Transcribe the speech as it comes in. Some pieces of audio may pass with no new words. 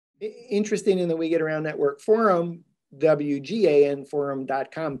Interesting in the We Get Around Network forum,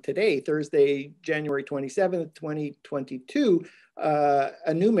 WGANforum.com today, Thursday, January 27th, 2022,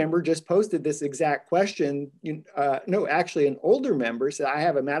 a new member just posted this exact question. No, actually an older member said, I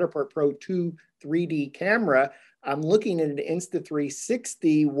have a Matterport Pro2 3D camera. I'm looking at an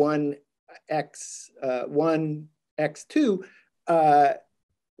Insta360 OneX2.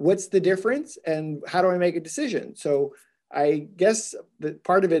 What's the difference and how do I make a decision? So I guess that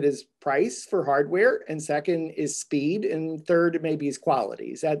part of it is price for hardware, and second is speed, and third maybe is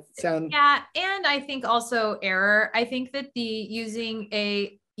quality. Does that sound? Yeah, and I think also error. I think that using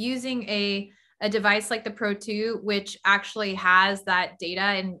a device like the Pro 2, which actually has that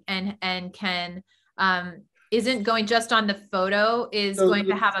data and can isn't going just on the photo, is going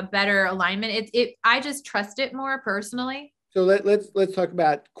to have a better alignment. I just trust it more personally. So let's talk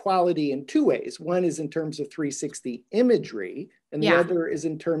about quality in two ways. One is in terms of 360 imagery, and the other is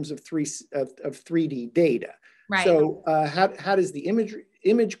in terms of 3D data. Right. So how does the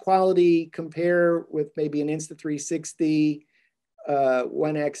image quality compare with maybe an Insta360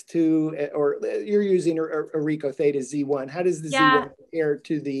 OneX2, or you're using a Ricoh Theta Z1? How does the Z1 compare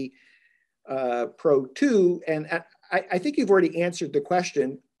to the Pro 2? And I think you've already answered the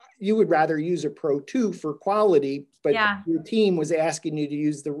question. You would rather use a Pro 2 for quality, but your team was asking you to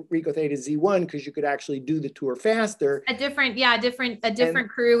use the Ricoh Theta Z1 because you could actually do the tour faster. A different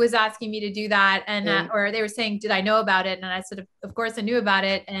crew was asking me to do that, or they were saying, did I know about it? And I said, of course I knew about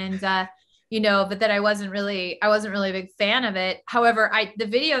it, and but that I wasn't really a big fan of it. However, the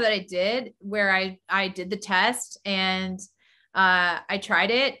video that I did where I did the test and I tried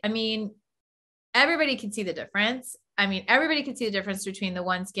it. I mean, everybody can see the difference. Everybody can see the difference between the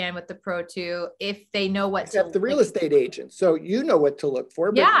OneScan with the Pro 2 if they know what Except the real estate agents. So you know what to look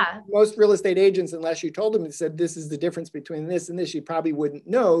for. But most real estate agents, unless you told them and said, this is the difference between this and this, you probably wouldn't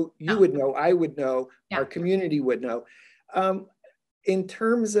know. You would know, I would know, our community would know. In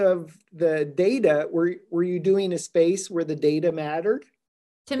terms of the data, were you doing a space where the data mattered?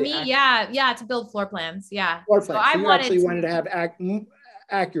 To me, to build floor plans. Floor plans. So you actually wanted to have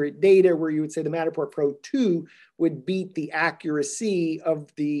accurate data where you would say the Matterport Pro 2 would beat the accuracy of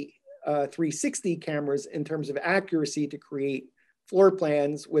the 360 cameras in terms of accuracy to create floor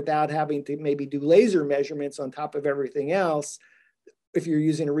plans without having to maybe do laser measurements on top of everything else. If you're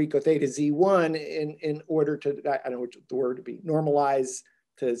using a Ricoh Theta Z1 in order to, I don't know what the word would be, normalize,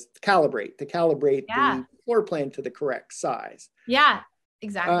 to calibrate the floor plan to the correct size. Yeah,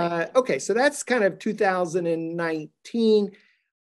 exactly. Okay, so that's kind of 2019.